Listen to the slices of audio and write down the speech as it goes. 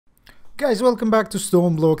Guys, welcome back to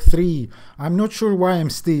Stoneblock 3. I'm not sure why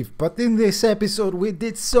I'm Steve, but in this episode we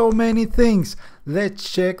did so many things. Let's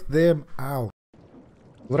check them out.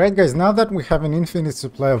 Alright guys, now that we have an infinite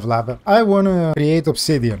supply of lava, I wanna create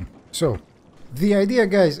obsidian. So, the idea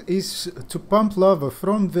guys is to pump lava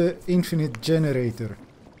from the infinite generator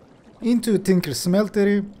into a tinker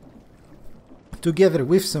smeltery together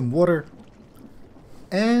with some water,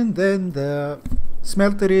 and then the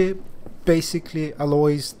smeltery basically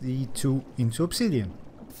alloys the two into obsidian.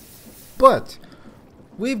 But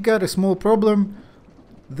we've got a small problem.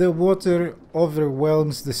 The water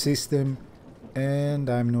overwhelms the system and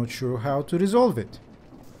I'm not sure how to resolve it.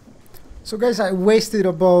 So guys, I wasted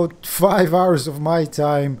about 5 hours of my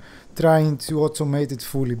time trying to automate it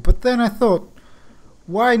fully, but then I thought,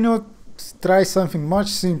 why not try something much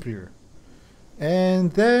simpler?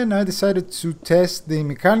 And then I decided to test the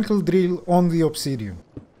mechanical drill on the obsidian.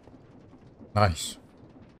 Nice.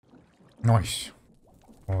 Nice.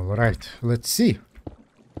 Alright, let's see.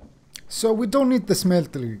 So we don't need the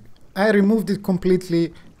smeltery. I removed it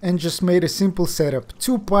completely and just made a simple setup.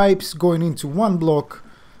 2 pipes going into 1 block,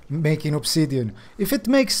 making obsidian. If it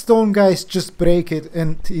makes stone guys, just break it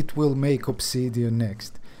and it will make obsidian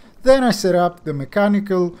next. Then I set up the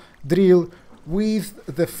mechanical drill with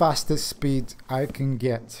the fastest speed I can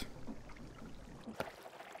get.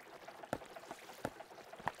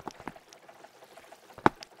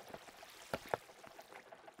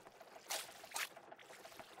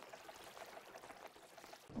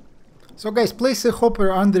 So guys, place a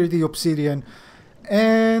hopper under the obsidian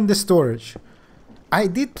and the storage. I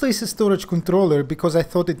did place a storage controller because I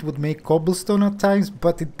thought it would make cobblestone at times,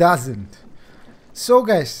 but it doesn't. So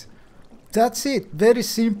guys, that's it. Very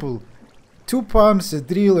simple. 2 pumps, a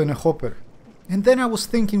drill and a hopper. And then I was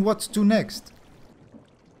thinking what to do next.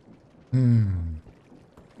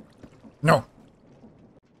 No.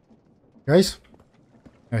 Guys,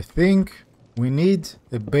 I think we need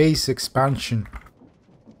a base expansion.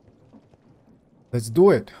 Let's do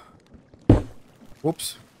it.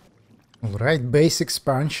 Oops. Alright, base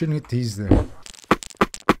expansion it is then.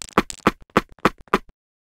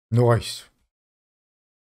 Nice.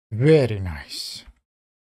 Very nice.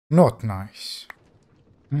 Not nice.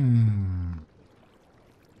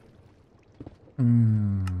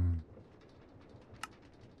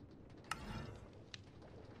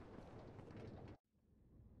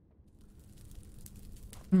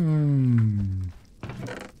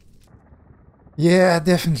 Yeah,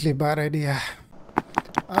 definitely bad idea.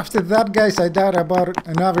 After that guys, I died about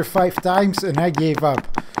another 5 times and I gave up.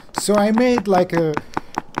 So I made like a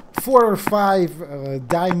 4 or 5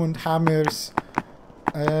 diamond hammers,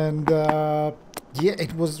 and yeah,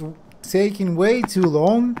 it was taking way too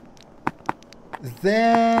long.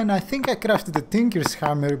 Then I think I crafted a tinker's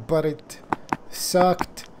hammer, but it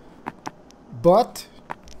sucked. But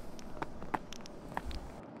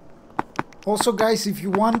also guys, if you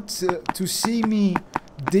want to see me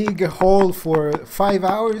dig a hole for 5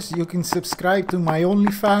 hours, you can subscribe to my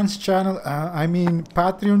OnlyFans channel, I mean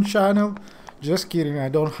Patreon channel. Just kidding, I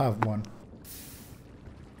don't have one.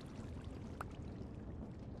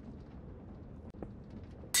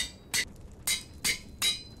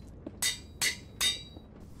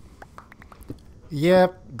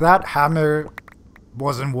 Yep, that hammer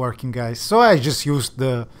wasn't working guys, so I just used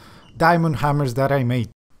the diamond hammers that I made.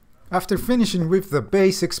 After finishing with the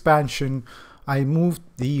base expansion, I moved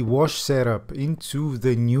the wash setup into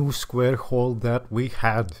the new square hole that we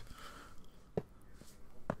had.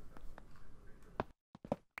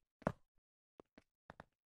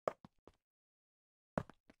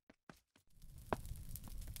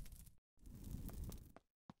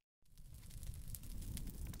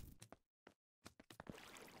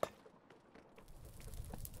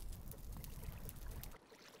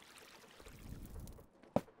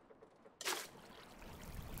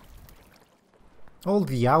 All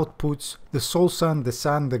the outputs, the soul sand, the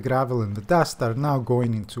sand, the gravel and the dust are now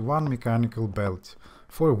going into one mechanical belt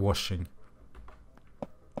for washing.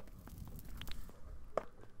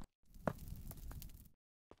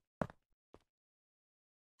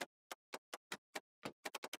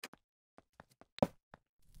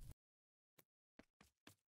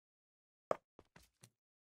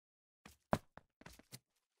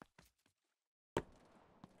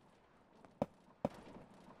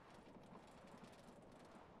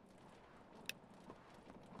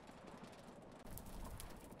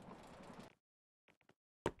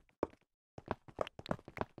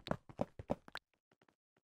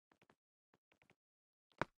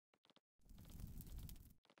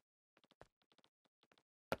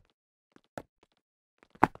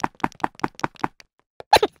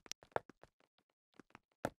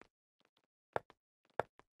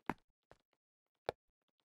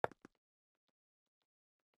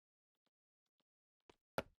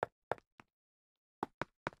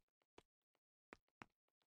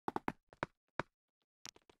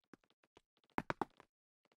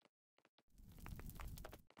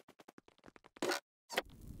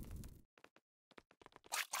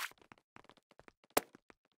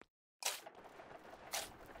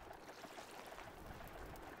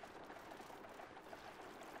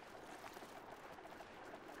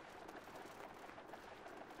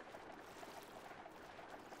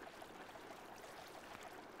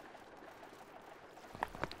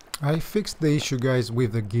 I fixed the issue, guys,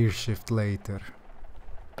 with the gear shift later.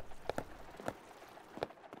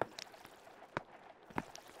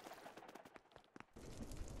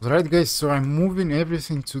 Right, guys, so I'm moving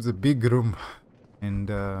everything to the big room, and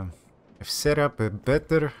I've set up a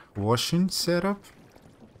better washing setup.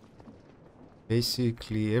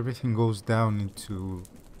 Basically everything goes down into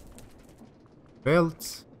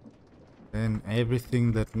belts, then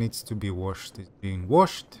everything that needs to be washed is being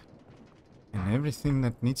washed, and everything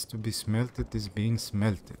that needs to be smelted is being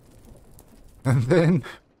smelted. And then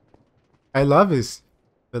I love this.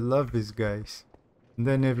 I love this, guys. And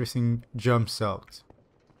then everything jumps out.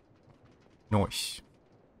 Nice.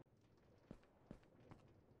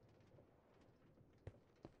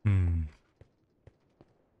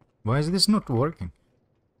 Why is this not working?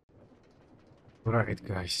 Right,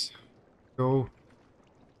 guys. So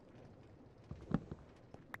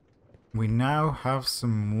we now have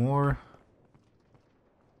some more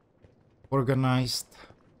organized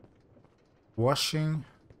washing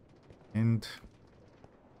and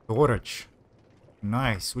storage.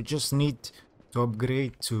 Nice. We just need to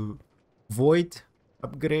upgrade to void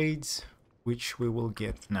upgrades, which we will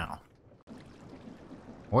get now.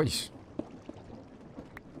 Nice.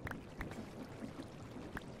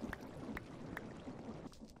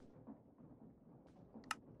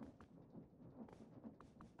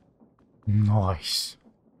 Nice.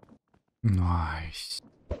 Nice.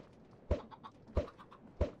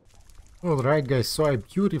 Alright, guys, so I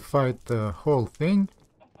beautified the whole thing.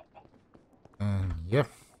 And yeah,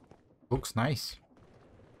 looks nice.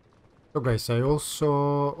 So guys, I also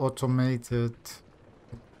automated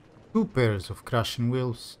 2 pairs of crushing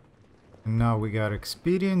wheels. And now we got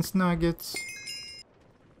experience nuggets.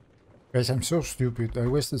 Guys, I'm so stupid. I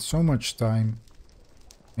wasted so much time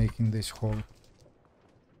making this hole.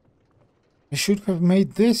 I should have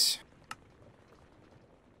made this.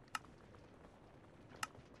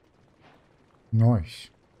 Nice.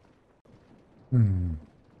 No.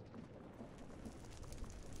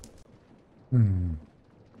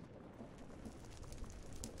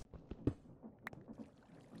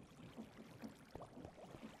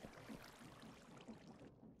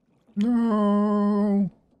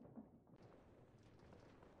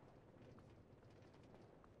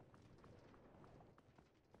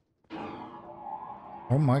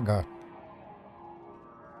 Oh my god.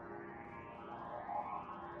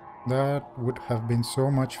 That would have been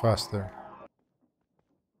so much faster.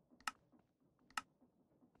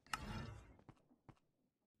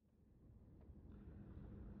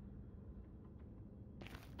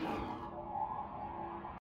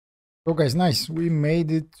 So guys, nice. We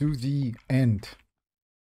made it to the end.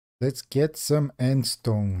 Let's get some end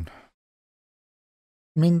stone.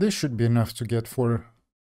 I mean, this should be enough to get 4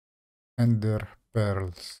 ender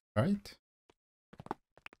pearls, right?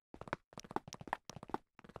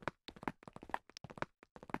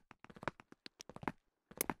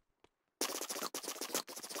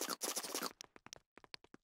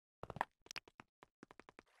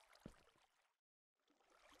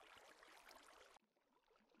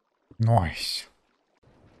 Nice.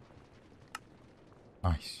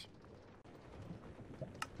 Nice.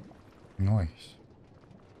 Nice.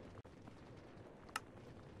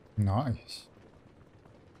 Nice.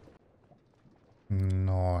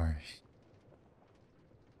 Nice.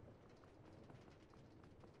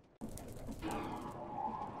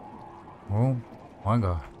 Oh my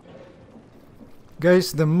god.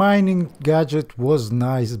 Guys, the mining gadget was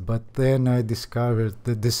nice, but then I discovered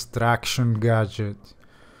the distraction gadget,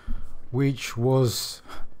 which was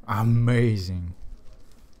amazing.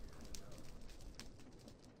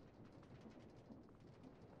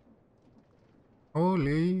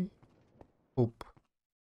 Holy poop.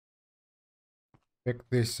 Check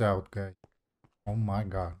this out, guys. Oh my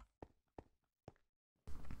god.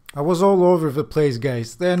 I was all over the place,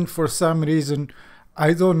 guys. Then for some reason,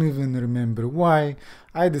 I don't even remember why,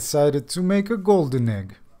 I decided to make a golden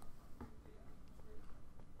egg.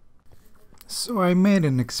 So I made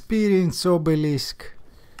an experience obelisk.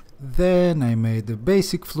 Then I made a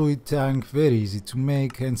basic fluid tank, very easy to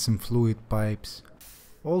make, and some fluid pipes,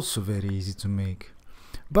 also very easy to make.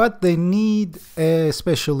 But they need a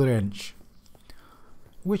special wrench,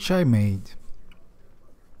 which I made.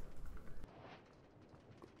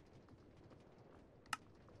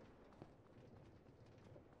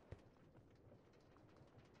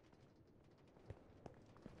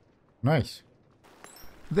 Nice.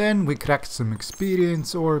 Then we cracked some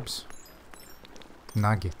experience orbs,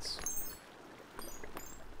 nuggets,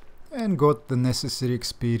 and got the necessary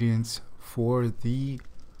experience for the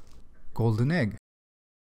golden egg.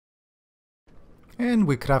 And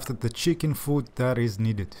we crafted the chicken food that is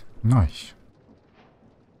needed. Nice.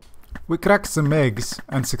 We cracked some eggs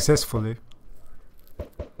unsuccessfully.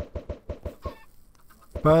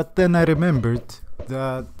 But then I remembered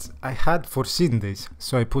that I had foreseen this,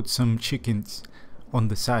 so I put some chickens on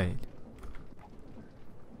the side.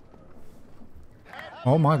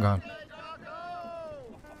 Oh my god.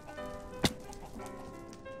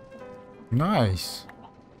 Nice.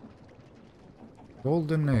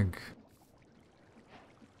 Golden egg.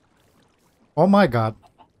 Oh my god.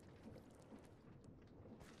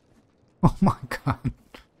 Oh my god.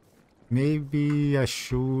 Maybe I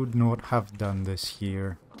should not have done this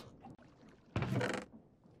here.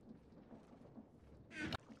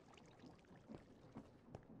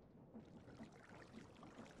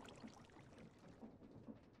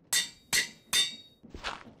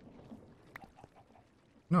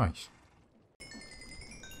 Nice.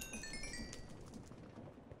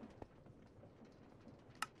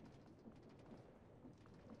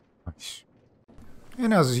 Nice.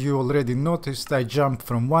 And as you already noticed, I jumped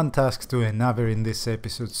from one task to another in this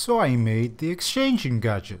episode, so I made the exchanging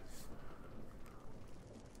gadget.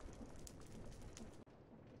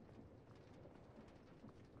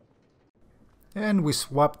 And we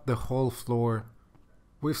swapped the whole floor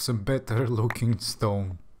with some better looking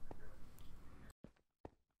stone.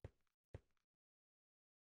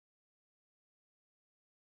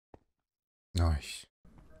 Nice.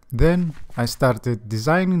 Then I started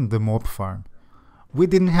designing the mob farm. We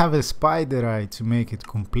didn't have a spider eye to make it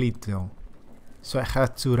complete though, so I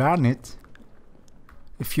had to run it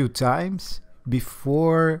a few times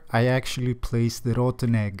before I actually placed the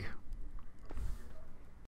rotten egg.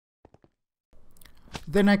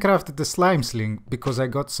 Then I crafted the slime sling because I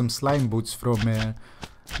got some slime boots from a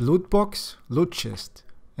loot chest.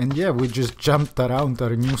 And yeah, we just jumped around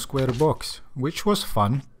our new square box, which was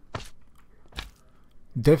fun.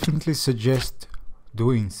 Definitely suggest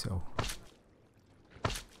doing so.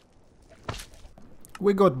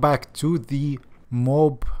 We got back to the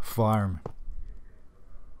mob farm.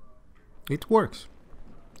 It works.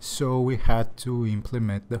 So we had to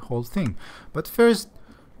implement the whole thing. But first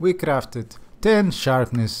we crafted 10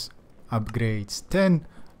 sharpness upgrades, 10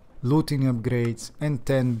 looting upgrades and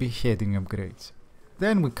 10 beheading upgrades.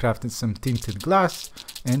 Then we crafted some tinted glass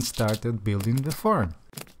and started building the farm.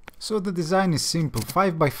 So the design is simple,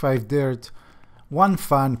 5x5 dirt, one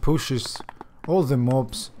fan pushes all the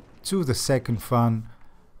mobs to the second fan.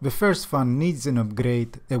 The first fan needs an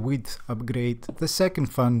upgrade, a width upgrade, the second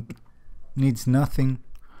fan needs nothing.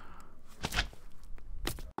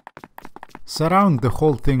 Surround the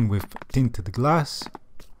whole thing with tinted glass.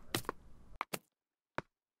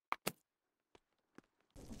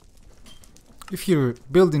 If you're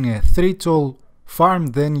building a 3 tall farm,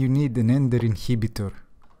 then you need an ender inhibitor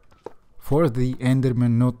for the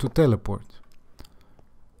enderman not to teleport.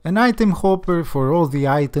 An item hopper for all the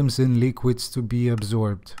items and liquids to be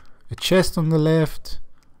absorbed. A chest on the left,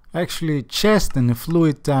 actually a chest and a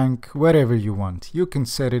fluid tank, wherever you want. You can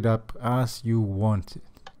set it up as you want it.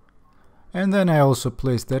 And then I also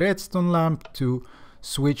placed the redstone lamp to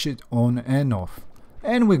switch it on and off.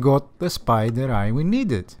 And we got the spider eye we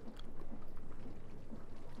needed.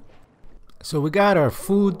 So we got our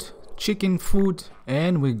food, chicken food,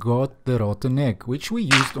 and we got the rotten egg, which we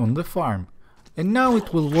used on the farm. And now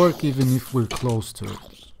it will work even if we're close to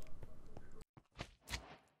it.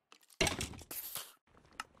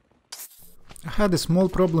 I had a small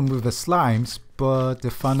problem with the slimes, but the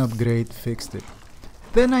fan upgrade fixed it.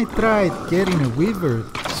 Then I tried getting a weaver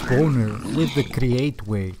spawner with the create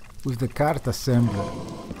way, with the cart assembler.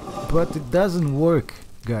 But it doesn't work,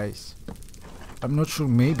 guys. I'm not sure,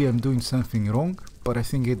 maybe I'm doing something wrong, but I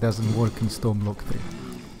think it doesn't work in Stoneblock 3.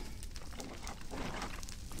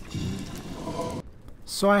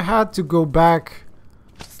 So I had to go back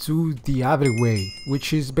to the other way,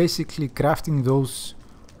 which is basically crafting those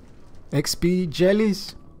XP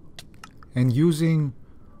jellies and using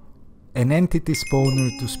an entity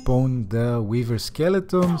spawner to spawn the weaver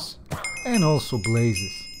skeletons and also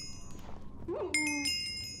blazes.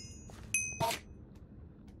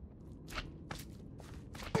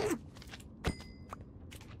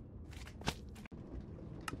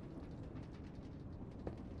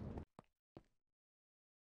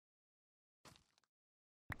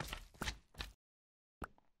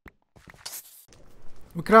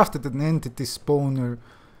 We crafted an entity spawner,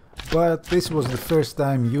 but this was the first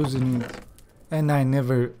time using it and I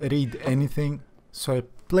never read anything, so I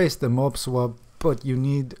placed a mob swab, but you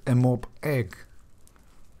need a mob egg.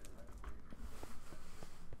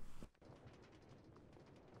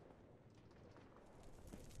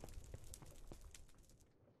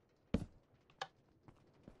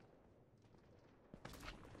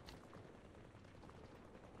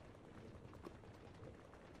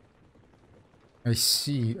 I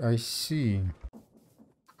see, I see.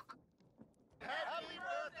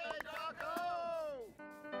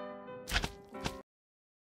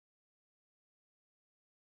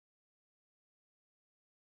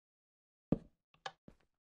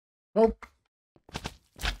 Oh,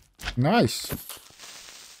 nice.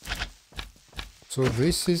 So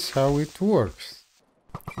this is how it works.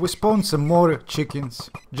 We spawned some more chickens,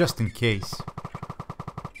 just in case.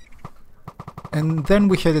 And then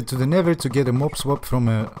we headed to the Nether to get a mob swap from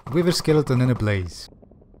a Wither skeleton and a blaze.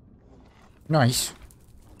 Nice.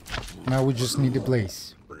 Now we just need a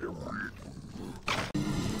blaze.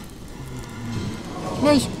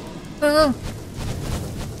 Nice.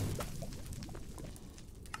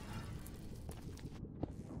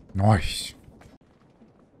 Nice.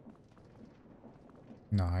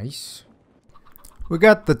 Nice. We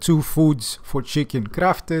got the 2 foods for chicken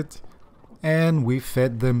crafted, and we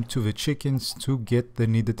fed them to the chickens to get the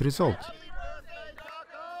needed result.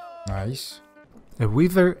 Nice. A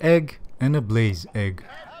wither egg and a blaze egg.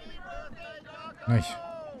 Nice.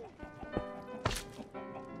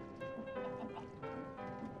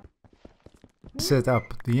 Set up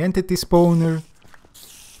the entity spawner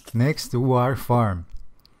next to our farm.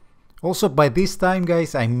 Also, by this time,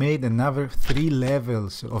 guys, I made another 3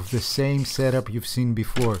 levels of the same setup you've seen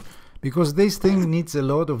before, because this thing needs a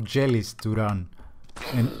lot of jellies to run,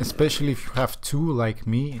 and especially if you have 2 like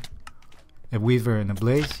me, a wither and a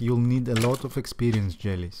blaze, you'll need a lot of experience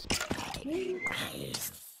jellies.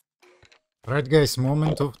 Right, guys,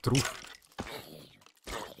 moment of truth.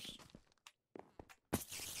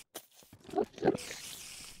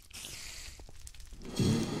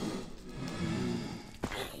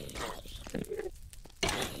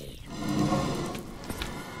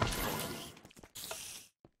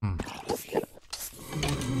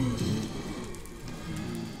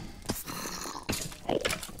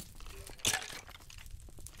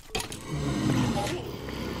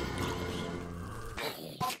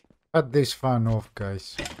 Cut this fan off,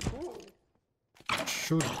 guys.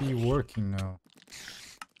 Should be working now.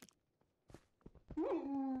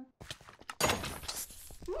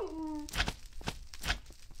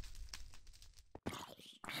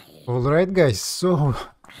 Alright, guys, so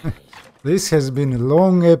this has been a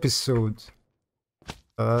long episode.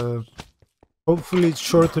 Hopefully it's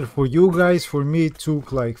shorter for you guys. For me it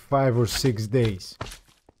took like 5 or 6 days.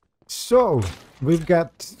 So we've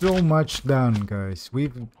got so much done, guys.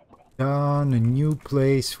 We've done a new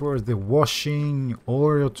place for the washing,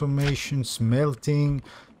 ore automation, smelting.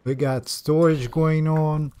 We got storage going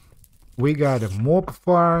on. We got a mob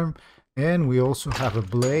farm, and we also have a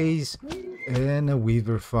blaze and a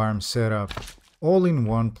weaver farm set up, all in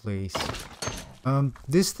one place.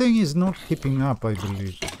 This thing is not keeping up, I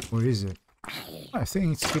believe. Or is it? I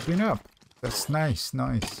think it's keeping up. That's nice,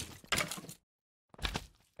 nice.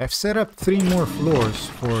 I've set up 3 more floors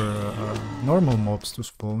for normal mobs to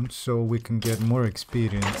spawn, so we can get more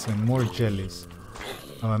experience and more jellies.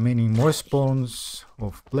 Meaning more spawns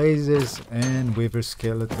of blazes and wither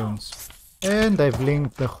skeletons. And I've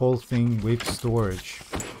linked the whole thing with storage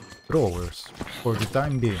drawers for the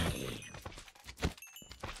time being.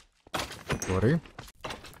 Sorry.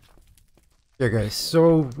 Yeah, guys,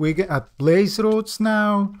 so we got blaze rods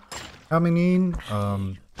now coming in.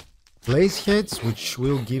 Blaze heads, which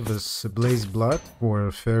will give us blaze blood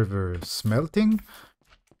for further smelting.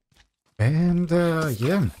 And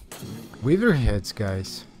yeah, wither heads,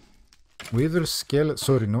 guys. Wither skeleton,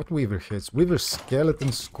 sorry, not wither heads, wither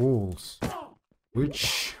skeleton skulls,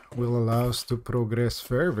 which will allow us to progress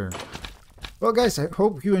further. Well, guys, I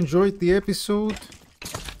hope you enjoyed the episode,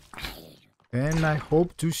 and I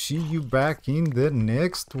hope to see you back in the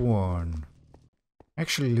next one.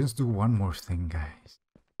 Actually, let's do one more thing, guys.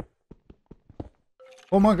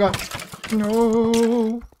 Oh my god,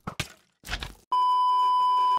 no!